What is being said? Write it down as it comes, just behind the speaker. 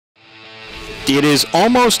it is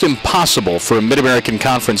almost impossible for a Mid-American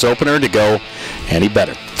Conference opener to go any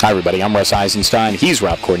better. Hi, everybody. I'm Russ Eisenstein. He's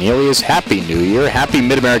Rob Cornelius. Happy New Year. Happy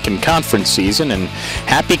Mid-American Conference season. And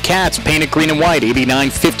happy Cats. Painted green and white.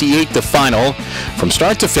 89-58 the final. From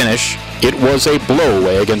start to finish, it was a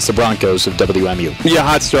blowaway against the Broncos of WMU. Yeah,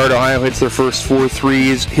 hot start. Ohio hits their first 4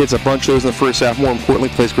 threes, hits a bunch of those in the first half. More importantly,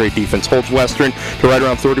 plays great defense. Holds Western to right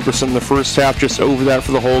around 30% in the first half, just over that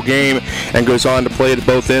for the whole game, and goes on to play at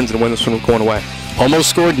both ends and win this one going away. Almost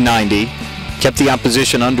scored 90, kept the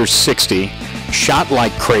opposition under 60, shot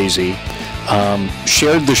like crazy,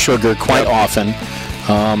 shared the sugar quite often.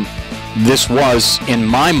 This was, in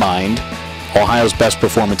my mind, Ohio's best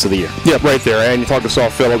performance of the year. Yeah, right there. And you talk to Saul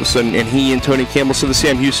Phillips, and he and Tony Campbell said the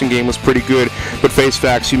Sam Houston game was pretty good, but face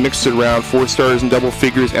facts, you mixed it around, 4 stars in double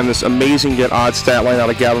figures, and this amazing yet odd stat line out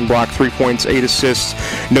of Gavin Block, 3 points, 8 assists,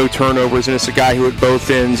 no turnovers, and it's a guy who at both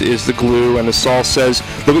ends is the glue, and as Saul says,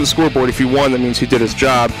 look at the scoreboard, if he won, that means he did his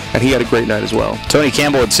job, and he had a great night as well. Tony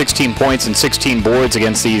Campbell had 16 points and 16 boards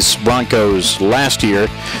against these Broncos last year,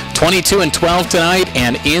 22 and 12 tonight,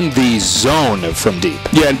 and in the zone from deep.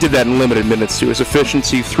 Yeah, and did that in limited minutes too. His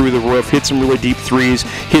efficiency through the roof, hit some really deep threes,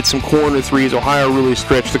 hit some corner threes. Ohio really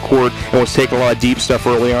stretched the court and was taking a lot of deep stuff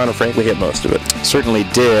early on and frankly hit most of it. Certainly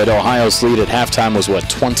did. Ohio's lead at halftime was, what,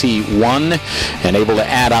 21? And able to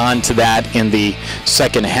add on to that in the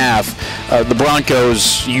second half. The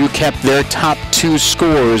Broncos, you kept their top 2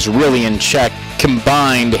 scorers really in check.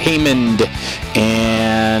 Combined, Haymond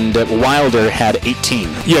and Wilder had 18.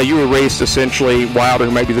 Yeah, you erased essentially Wilder,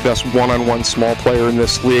 who might be the best one-on-one small player in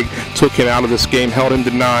this league, took him out of this game, held him to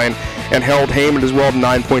 9, and held Haymond as well to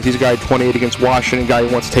 9 points. He's a guy 28 against Washington, a guy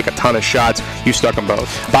who wants to take a ton of shots. You stuck them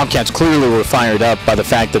both. Bobcats clearly were fired up by the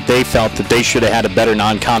fact that they felt that they should have had a better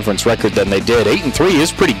non-conference record than they did. 8-3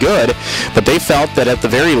 is pretty good, but they felt that at the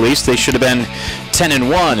very least they should have been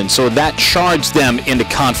 10-1, and so that charged them into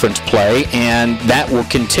conference play, and that will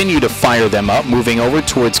continue to fire them up moving over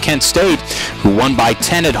towards Kent State, who won by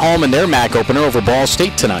 10 at home in their MAC opener over Ball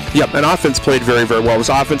State tonight. Yep, and offense played very, very well. It was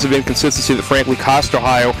offensive inconsistency that frankly cost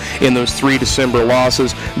Ohio in those 3 December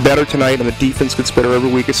losses. Better tonight, and the defense gets better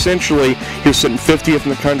every week. Essentially, you're sitting 50th in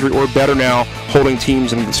the country or better now, holding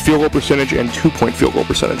teams in its field goal percentage and 2-point field goal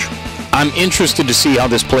percentage. I'm interested to see how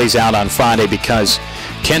this plays out on Friday because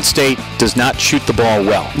Kent State does not shoot the ball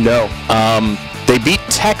well. No. They beat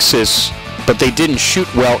Texas, but they didn't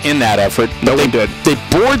shoot well in that effort. No one did. They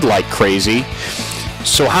bored like crazy.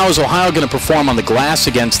 So how is Ohio going to perform on the glass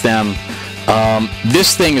against them?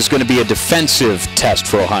 This thing is going to be a defensive test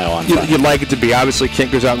for Ohio on Friday. You'd like it to be. Obviously,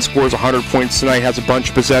 Kent goes out and scores 100 points tonight, has a bunch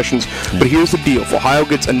of possessions. Yeah. But here's the deal. If Ohio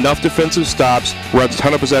gets enough defensive stops, runs a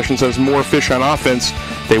ton of possessions, and is more efficient on offense,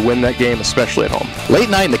 they win that game, especially at home. Late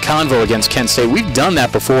night in the Convo against Kent State. We've done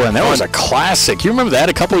that before, and that was a classic. You remember that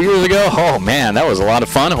a couple of years ago? Oh, man, that was a lot of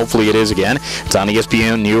fun. Hopefully it is again. It's on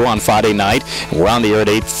ESPNU on Friday night. We're on the air at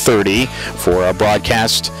 8:30 for a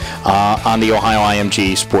broadcast on the Ohio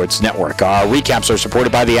IMG Sports Network. Our recaps are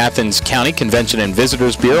supported by the Athens County Convention and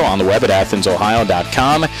Visitors Bureau on the web at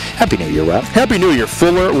AthensOhio.com. Happy New Year, Rob. Happy New Year.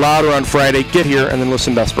 Fuller, louder on Friday. Get here and then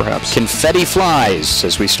listen to us, perhaps. Confetti flies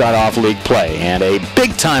as we start off league play. And a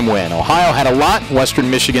big-time win. Ohio had a lot. Western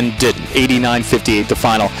Michigan didn't. 89-58 the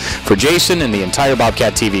final. For Jason and the entire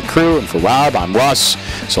Bobcat TV crew, and for Rob, I'm Russ.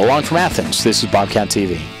 So long from Athens. This is Bobcat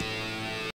TV.